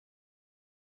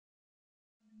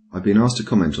I've been asked to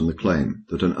comment on the claim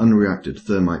that an unreacted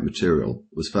thermite material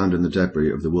was found in the debris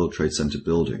of the World Trade Center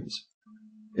buildings.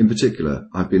 In particular,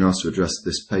 I've been asked to address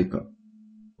this paper,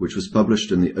 which was published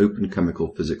in the Open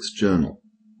Chemical Physics Journal.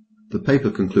 The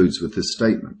paper concludes with this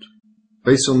statement.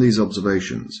 Based on these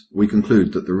observations, we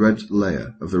conclude that the red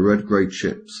layer of the red-grey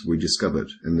chips we discovered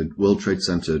in the World Trade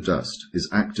Center dust is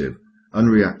active,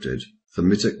 unreacted,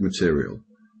 thermitic material,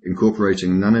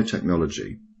 incorporating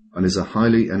nanotechnology, and is a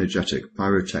highly energetic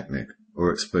pyrotechnic or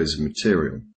explosive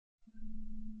material.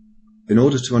 In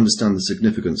order to understand the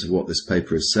significance of what this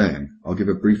paper is saying, I'll give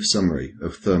a brief summary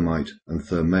of thermite and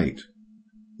thermate.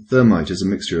 Thermite is a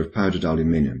mixture of powdered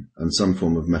aluminium and some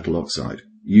form of metal oxide,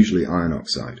 usually iron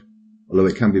oxide, although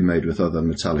it can be made with other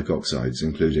metallic oxides,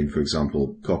 including, for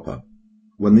example, copper.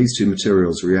 When these two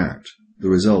materials react, the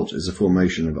result is a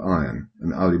formation of iron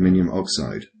and aluminium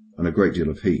oxide and a great deal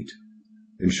of heat.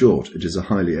 In short, it is a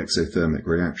highly exothermic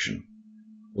reaction.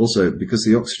 Also, because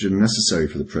the oxygen necessary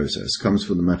for the process comes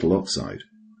from the metal oxide,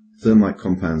 thermite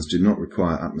compounds do not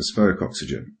require atmospheric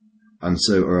oxygen, and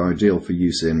so are ideal for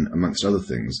use in, amongst other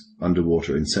things,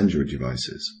 underwater incendiary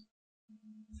devices.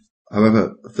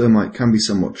 However, thermite can be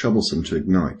somewhat troublesome to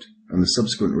ignite, and the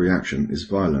subsequent reaction is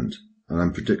violent and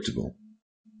unpredictable.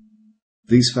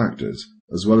 These factors,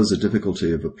 as well as the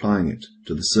difficulty of applying it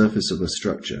to the surface of a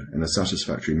structure in a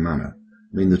satisfactory manner,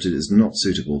 mean that it is not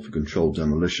suitable for controlled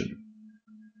demolition.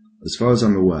 As far as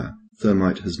I'm aware,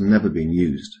 thermite has never been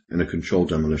used in a controlled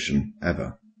demolition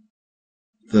ever.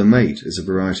 Thermate is a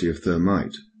variety of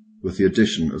thermite, with the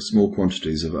addition of small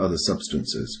quantities of other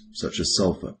substances, such as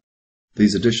sulfur.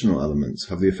 These additional elements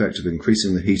have the effect of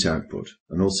increasing the heat output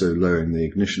and also lowering the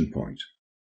ignition point.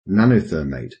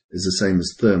 Nanothermate is the same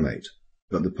as thermate,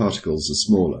 but the particles are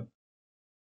smaller.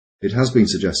 It has been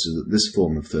suggested that this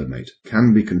form of thermate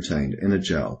can be contained in a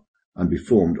gel and be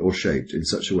formed or shaped in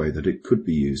such a way that it could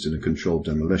be used in a controlled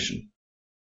demolition.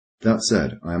 That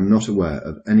said, I am not aware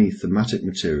of any thermatic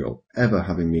material ever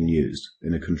having been used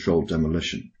in a controlled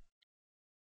demolition.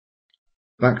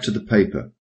 Back to the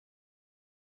paper.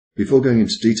 Before going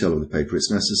into detail of the paper,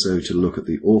 it's necessary to look at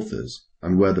the authors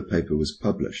and where the paper was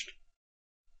published.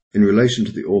 In relation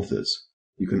to the authors,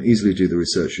 you can easily do the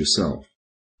research yourself.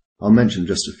 I'll mention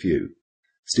just a few.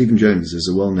 Stephen Jones is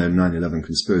a well-known 9/11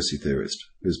 conspiracy theorist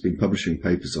who has been publishing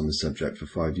papers on the subject for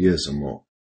 5 years or more.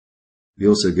 He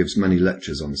also gives many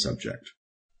lectures on the subject.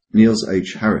 Niels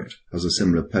H. Harriott has a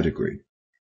similar pedigree.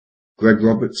 Greg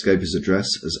Roberts gave his address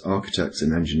as Architects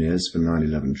and Engineers for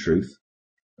 9/11 Truth,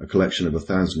 a collection of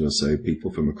 1,000 or so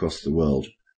people from across the world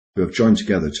who have joined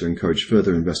together to encourage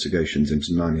further investigations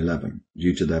into 9/11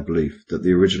 due to their belief that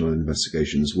the original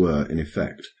investigations were, in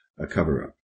effect, a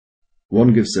cover-up.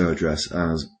 One gives their address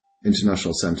as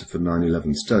International Center for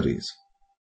 9/11 Studies.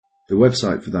 The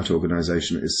website for that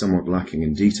organization is somewhat lacking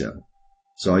in detail,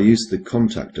 so I used the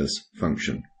Contact Us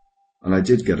function, and I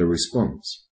did get a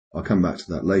response. I'll come back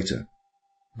to that later.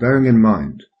 Bearing in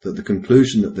mind that the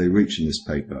conclusion that they reach in this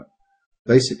paper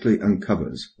basically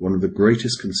uncovers one of the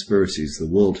greatest conspiracies the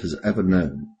world has ever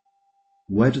known,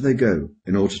 where do they go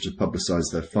in order to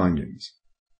publicize their findings?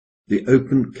 The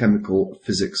Open Chemical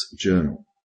Physics Journal.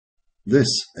 This,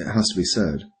 it has to be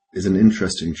said, is an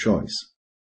interesting choice.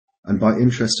 And by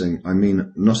interesting, I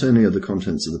mean not only are the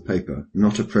contents of the paper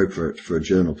not appropriate for a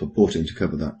journal purporting to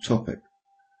cover that topic,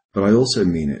 but I also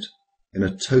mean it in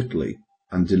a totally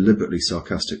and deliberately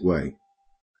sarcastic way.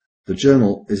 The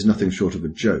journal is nothing short of a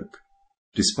joke.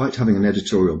 Despite having an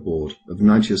editorial board of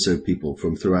 90 or so people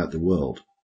from throughout the world,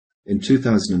 in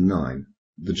 2009,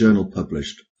 the journal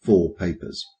published 4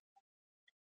 papers.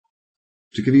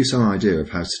 To give you some idea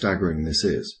of how staggering this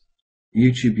is,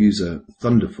 YouTube user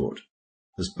Thunderfoot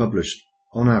has published,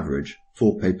 on average,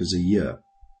 4 papers a year.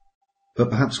 But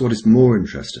perhaps what is more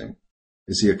interesting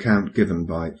is the account given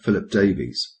by Philip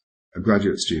Davies, a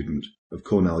graduate student of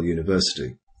Cornell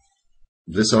University.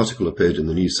 This article appeared in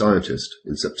the New Scientist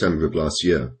in September of last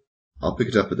year. I'll pick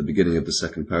it up at the beginning of the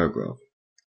second paragraph.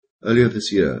 Earlier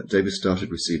this year, Davies started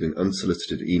receiving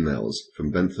unsolicited emails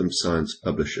from Bentham Science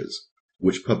Publishers,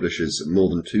 which publishes more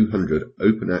than 200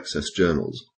 open-access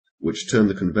journals, which turn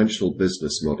the conventional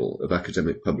business model of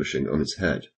academic publishing on its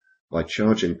head by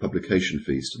charging publication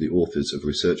fees to the authors of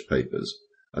research papers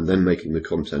and then making the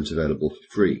content available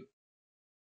for free.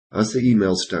 As the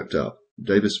emails stacked up,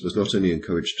 Davies was not only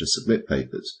encouraged to submit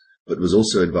papers, but was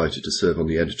also invited to serve on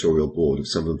the editorial board of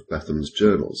some of Bentham's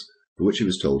journals, for which he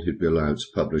was told he'd be allowed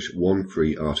to publish 1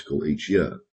 free article each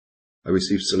year. I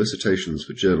received solicitations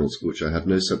for journals for which I had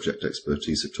no subject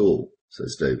expertise at all,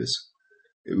 says Davies.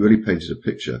 It really painted a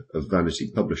picture of vanity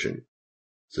publishing.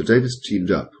 So Davis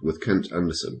teamed up with Kent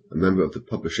Anderson, a member of the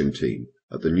publishing team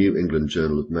at the New England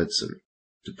Journal of Medicine,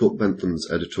 to put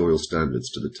Bentham's editorial standards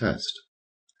to the test.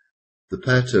 The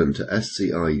pair turned to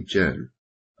SCI Gen,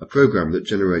 a program that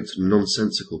generates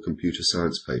nonsensical computer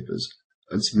science papers,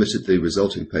 and submitted the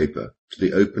resulting paper to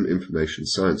the Open Information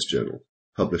Science Journal,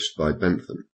 published by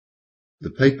Bentham. The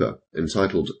paper,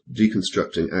 entitled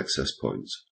Deconstructing Access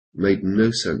Points, made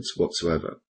no sense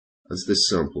whatsoever, as this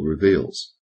sample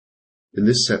reveals. In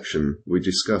this section, we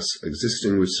discuss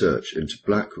existing research into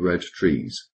black-red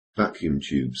trees, vacuum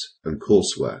tubes, and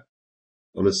courseware.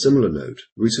 On a similar note,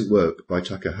 recent work by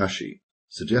Takahashi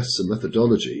suggests a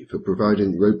methodology for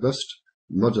providing robust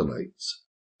modulates,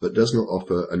 but does not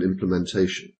offer an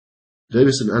implementation.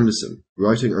 Davis and Anderson,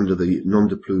 writing under the nom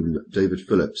de plume David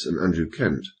Phillips and Andrew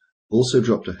Kent, also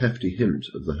dropped a hefty hint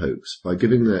of the hoax by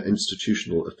giving their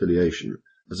institutional affiliation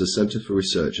as a Centre for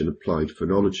Research in Applied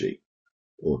Phonology,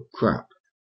 or CRAP.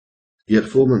 Yet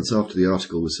 4 months after the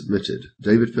article was submitted,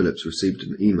 David Phillips received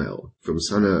an email from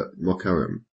Sana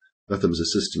Mokharam, Bentham's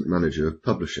assistant manager of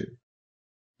publishing.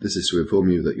 This is to inform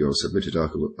you that your submitted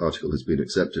article has been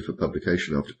accepted for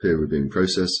publication after peer reviewing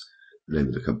process, the name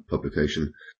of the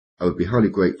publication. I would be highly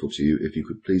grateful to you if you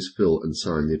could please fill and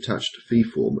sign the attached fee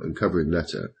form and covering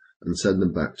letter and send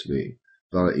them back to me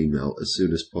via email as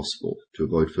soon as possible to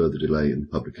avoid further delay in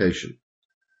publication.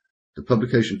 The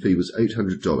publication fee was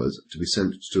 $800 to be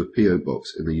sent to a P.O.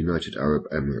 box in the United Arab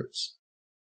Emirates.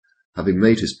 Having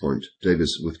made his point,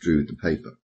 Davis withdrew the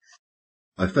paper.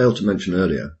 I failed to mention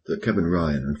earlier that Kevin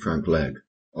Ryan and Frank Legg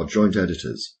are joint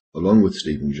editors, along with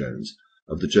Stephen Jones,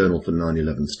 of the Journal for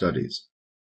 9/11 Studies.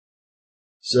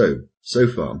 So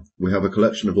far, we have a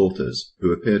collection of authors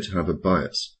who appear to have a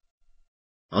bias.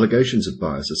 Allegations of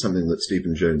bias are something that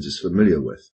Stephen Jones is familiar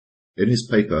with. In his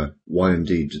paper, Why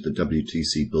Indeed Did the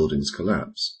WTC Buildings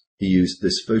Collapse?, he used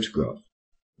this photograph,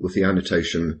 with the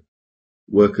annotation,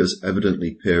 workers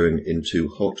evidently peering into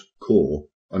hot core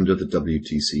under the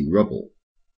WTC rubble.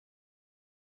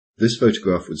 This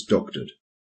photograph was doctored.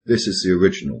 This is the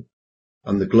original,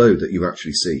 and the glow that you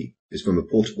actually see is from a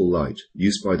portable light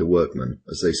used by the workmen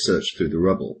as they searched through the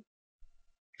rubble.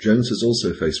 Jones has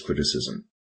also faced criticism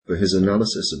for his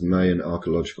analysis of Mayan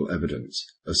archaeological evidence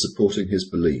as supporting his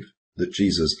belief that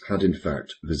Jesus had in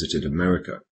fact visited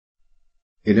America.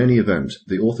 In any event,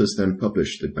 the authors then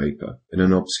published the paper in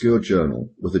an obscure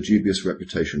journal with a dubious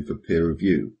reputation for peer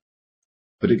review.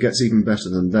 But it gets even better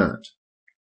than that.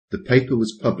 The paper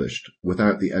was published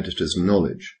without the editor's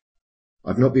knowledge.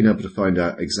 I've not been able to find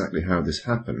out exactly how this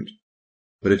happened,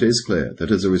 but it is clear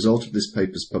that as a result of this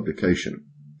paper's publication,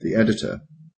 the editor,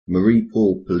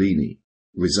 Marie-Paul Pellini,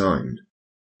 resigned.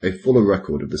 A fuller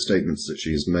record of the statements that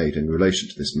she has made in relation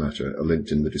to this matter are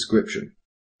linked in the description.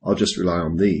 I'll just rely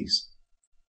on these.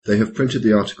 They have printed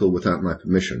the article without my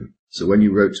permission, so when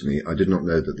you wrote to me I did not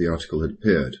know that the article had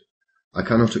appeared. I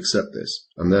cannot accept this,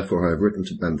 and therefore I have written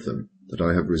to Bentham that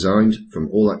I have resigned from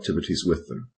all activities with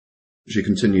them. She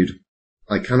continued,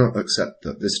 I cannot accept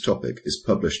that this topic is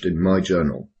published in my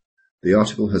journal. The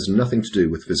article has nothing to do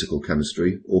with physical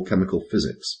chemistry or chemical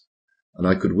physics, and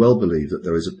I could well believe that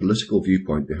there is a political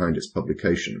viewpoint behind its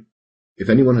publication. If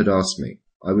anyone had asked me,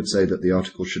 I would say that the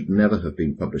article should never have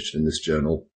been published in this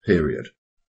journal, period.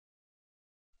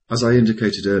 As I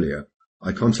indicated earlier,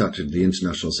 I contacted the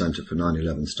International Centre for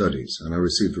 9/11 Studies, and I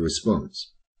received a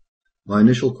response. My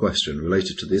initial question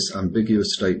related to this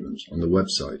ambiguous statement on the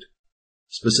website.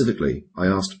 Specifically, I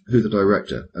asked who the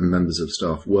director and members of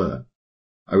staff were.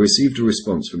 I received a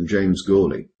response from James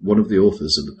Gawley, one of the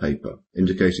authors of the paper,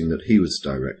 indicating that he was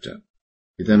director.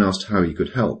 He then asked how he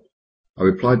could help. I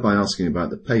replied by asking about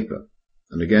the paper,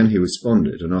 and again he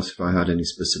responded and asked if I had any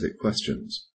specific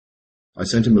questions. I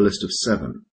sent him a list of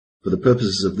 7. For the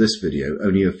purposes of this video,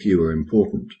 only a few are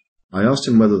important. I asked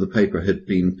him whether the paper had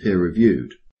been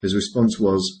peer-reviewed. His response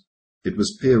was, it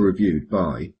was peer-reviewed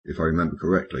by, if I remember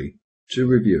correctly, 2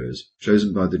 reviewers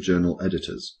chosen by the journal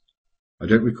editors. I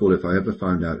don't recall if I ever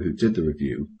found out who did the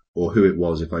review, or who it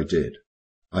was if I did.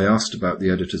 I asked about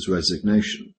the editor's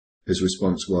resignation. His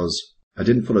response was, I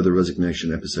didn't follow the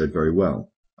resignation episode very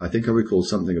well. I think I recall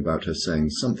something about her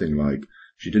saying something like,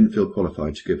 she didn't feel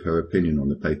qualified to give her opinion on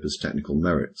the paper's technical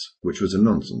merits, which was a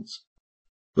nonsense.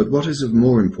 But what is of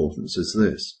more importance is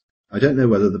this. I don't know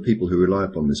whether the people who rely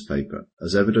upon this paper,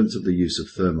 as evidence of the use of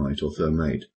thermite or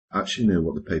thermate, actually know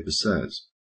what the paper says.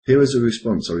 Here is a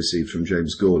response I received from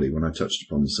James Gawley when I touched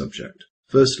upon the subject.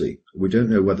 Firstly, we don't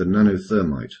know whether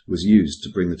nanothermite was used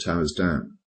to bring the towers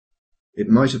down. It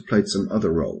might have played some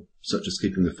other role, such as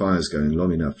keeping the fires going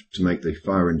long enough to make the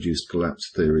fire-induced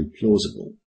collapse theory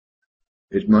plausible.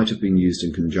 It might have been used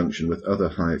in conjunction with other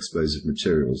high explosive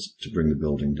materials to bring the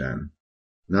building down.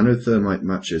 Nanothermite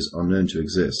matches are known to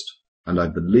exist, and I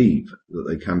believe that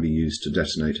they can be used to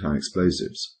detonate high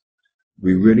explosives.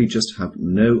 We really just have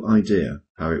no idea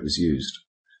how it was used.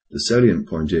 The salient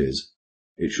point is,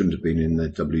 it shouldn't have been in the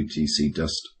WTC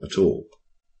dust at all.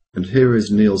 And here is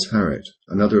Niels Harrit,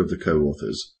 another of the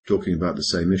co-authors, talking about the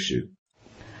same issue.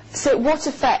 So what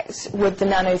effect would the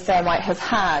nanothermite have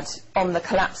had on the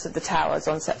collapse of the towers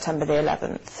on September the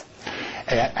 11th?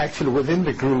 Actually, within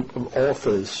the group of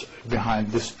authors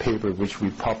behind this paper, which we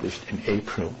published in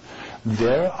April,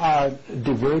 there are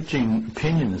diverging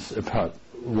opinions about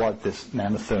what this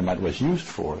nanothermite was used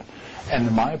for. And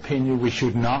in my opinion, we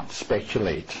should not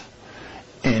speculate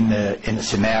in a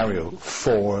scenario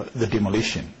for the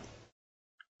demolition.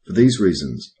 For these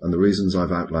reasons, and the reasons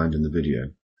I've outlined in the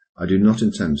video, I do not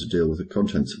intend to deal with the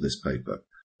contents of this paper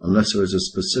unless there is a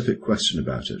specific question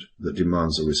about it that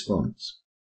demands a response.